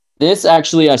This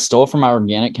actually I stole from my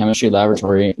organic chemistry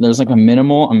laboratory. There's like a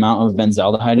minimal amount of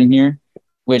benzaldehyde in here,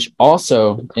 which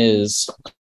also is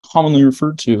commonly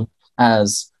referred to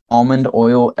as almond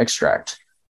oil extract.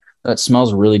 That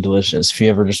smells really delicious if you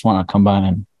ever just want to come by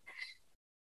and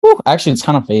actually it's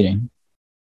kind of fading.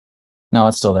 No,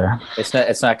 it's still there.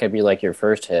 It's not gonna be like your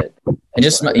first hit. It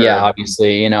just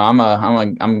obviously,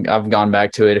 I've gone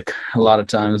back to it a lot of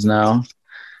times now.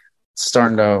 It's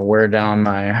starting to wear down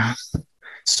my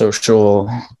social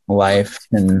life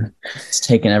and it's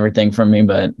taking everything from me,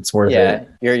 but it's worth it.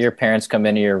 Your parents come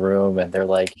into your room and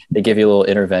they give you a little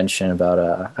intervention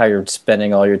about how you're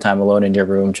spending all your time alone in your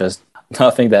room, just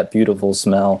nothing that beautiful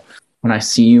smell. When I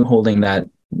see you holding that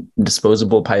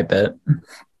disposable pipette,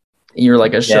 you're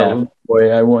like a show boy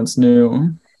I once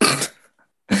knew.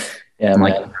 Yeah,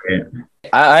 man.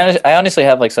 I honestly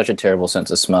have like such a terrible sense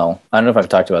of smell. I don't know if I've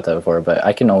talked about that before, but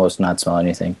I can almost not smell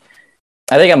anything.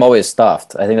 I think I'm always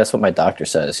stuffed. I think that's what my doctor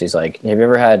says. He's like, have you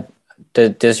ever had,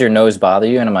 does your nose bother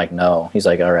you? And I'm like, no. He's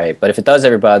like, all right. But if it does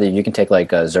ever bother you, you can take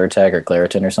like a Zyrtec or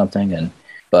Claritin or something.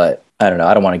 But I don't know.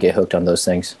 I don't want to get hooked on those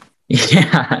things.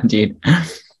 Yeah, dude.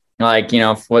 Like,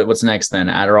 what's next then?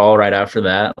 Adderall right after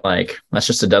that? Like, that's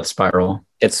just a death spiral.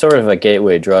 It's sort of a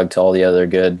gateway drug to all the other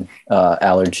good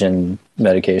allergen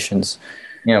medications.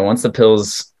 Yeah, once the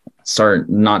pills start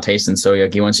not tasting so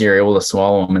yucky, once you're able to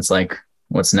swallow them, it's like,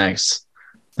 what's next?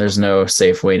 There's no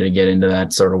safe way to get into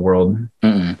that sort of world.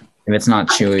 Mm-mm. If it's not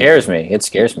chewy. It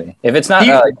scares me. If it's not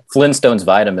Flintstone's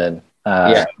vitamin.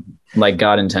 Like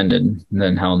God intended,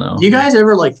 then hell no. Do you guys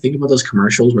ever like think about those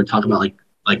commercials where talk about like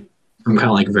some kind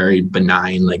of like very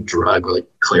benign like drug or like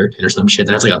Claritin or some shit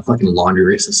that has like a fucking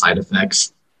laundry list of side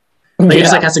effects? Like it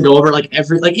just like has to go over like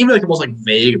every like even like the most like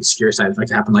vague obscure side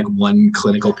effects happen like one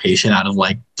clinical patient out of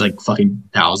like fucking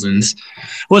thousands.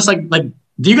 Well, it's like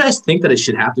do you guys think that it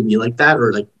should have to be like that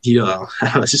or like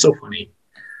it's just so funny.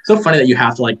 So funny that you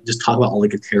have to like just talk about all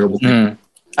like a terrible thing.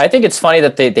 I think it's funny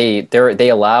that they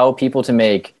allow people to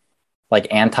make like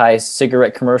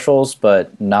anti-cigarette commercials,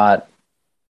 but not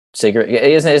cigarette.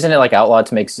 Isn't it like outlawed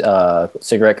to make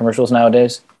cigarette commercials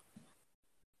nowadays?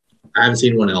 I haven't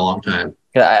seen one in a long time.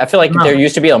 I feel like there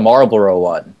used to be a Marlboro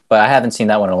one, but I haven't seen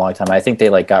that one in a long time. I think they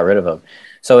like got rid of them.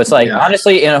 So it's like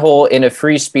honestly, in a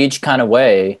free speech kind of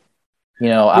way,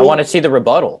 I want to see the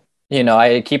rebuttal.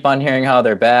 I keep on hearing how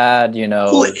they're bad.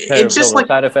 It's just like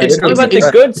side effects. Tell me about the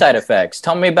good side effects.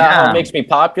 Tell me about how it makes me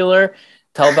popular.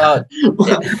 Tell about.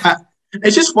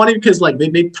 It's just funny because like they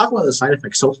talk about the side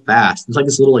effects so fast. It's like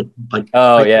this little like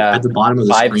at the bottom of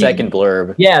the 5-second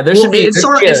blurb. Yeah, it's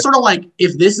sort of like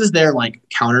if this is their like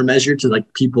countermeasure to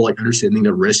like people like understanding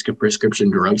the risk of prescription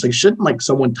drugs. Like shouldn't like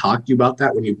someone talk to you about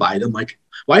that when you buy them? Like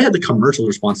why do you have the commercial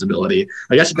responsibility?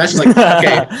 Like that's just like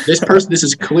okay, this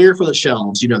is clear for the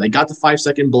shelves. They got the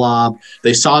 5-second blob.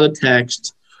 They saw the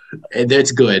text, and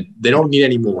it's good. They don't need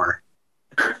any more.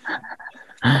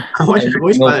 I always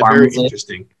find that very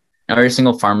interesting. Every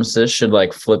single pharmacist should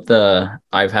like flip the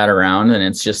iPad around and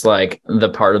it's just like the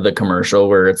part of the commercial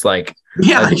where it's like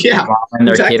and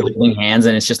their kid holding hands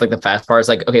and it's just like the fast part. It's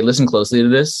like, okay, listen closely to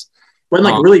this. But in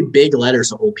like really big letters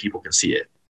so old people can see it.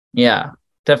 Yeah,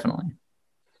 definitely.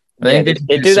 They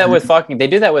do that with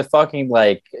fucking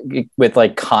like with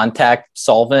like contact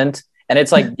solvent. And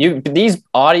it's like these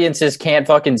audiences can't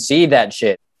fucking see that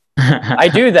shit. I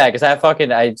do that because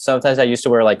I sometimes I used to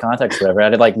wear like contacts or whatever. I had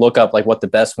to like look up like what the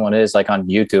best one is like on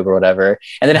YouTube or whatever,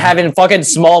 and then have it in fucking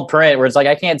small print where it's like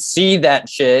I can't see that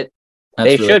shit.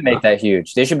 They should make that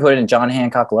huge. They should put it in John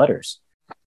Hancock letters.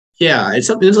 Yeah, it's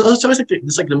always like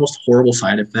it's like the most horrible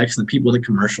side effects. The people in the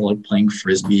commercial like playing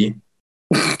frisbee.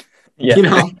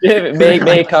 Yeah, it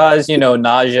may cause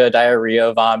nausea,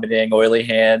 diarrhea, vomiting, oily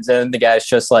hands, and the guy's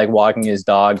just like walking his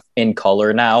dog in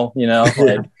color now.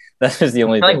 Like. That's just the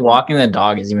only thing. Like walking the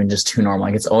dog is even just too normal.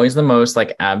 Like it's always the most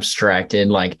like abstracted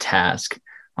like task.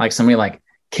 Like somebody like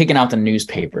kicking out the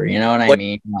newspaper, you know what I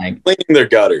mean? Like cleaning their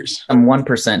gutters. Some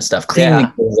 1% stuff.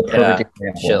 Cleaning the perfect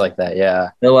example. Shit like that, yeah.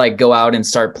 They'll like go out and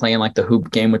start playing like the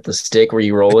hoop game with the stick where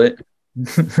you roll it.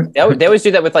 They always do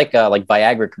that with like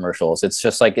Viagra commercials. It's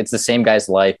just like it's the same guy's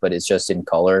life, but it's just in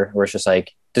color. Where it's just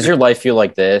like, does your life feel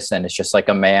like this? And it's just like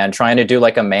a man trying to do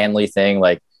like a manly thing,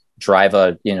 like drive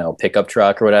a pickup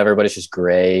truck or whatever, but it's just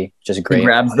gray. He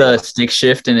grabs the stick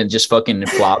shift and it just fucking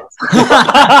flops.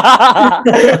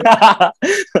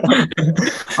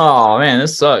 Oh man,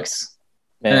 this sucks.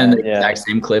 Man, and the exact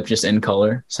same clip, just in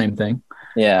color, same thing.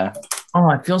 Yeah. Oh,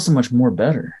 I feel so much more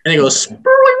better. And it goes.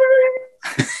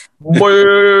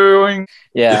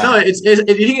 Yeah. No, you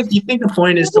think the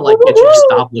point is to like get you to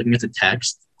stop looking at the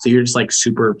text, so you're just like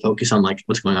super focused on like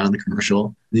what's going on in the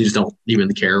commercial. You just don't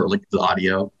even care or like the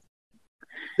audio.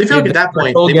 They feel like at that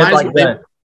point they might, like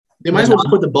they might as well just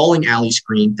put the bowling alley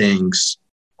screen things,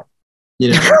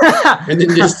 you know, and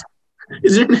then just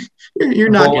you're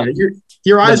not gonna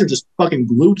your eyes are just fucking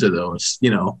glued to those, you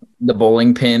know. The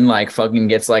bowling pin like fucking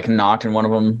gets like knocked, and one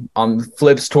of them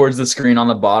flips towards the screen on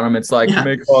the bottom. It's like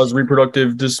may cause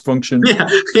reproductive dysfunction.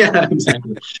 Yeah,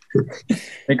 exactly.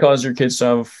 May cause your kids to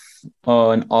have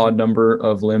an odd number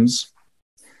of limbs.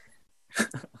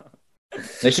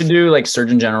 They should do like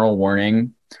Surgeon General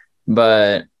warning,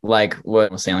 but like what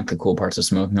I was saying, like the cool parts of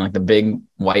smoking, like the big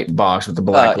white box with the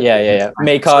black.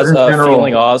 May cause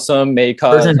feeling awesome. May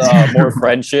cause more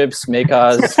friendships. May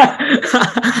cause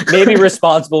may be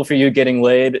responsible for you getting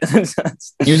laid.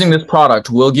 Using this product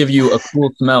will give you a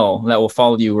cool smell that will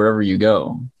follow you wherever you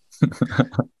go.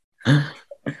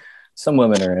 Some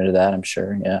women are into that, I'm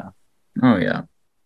sure. Yeah. Oh yeah.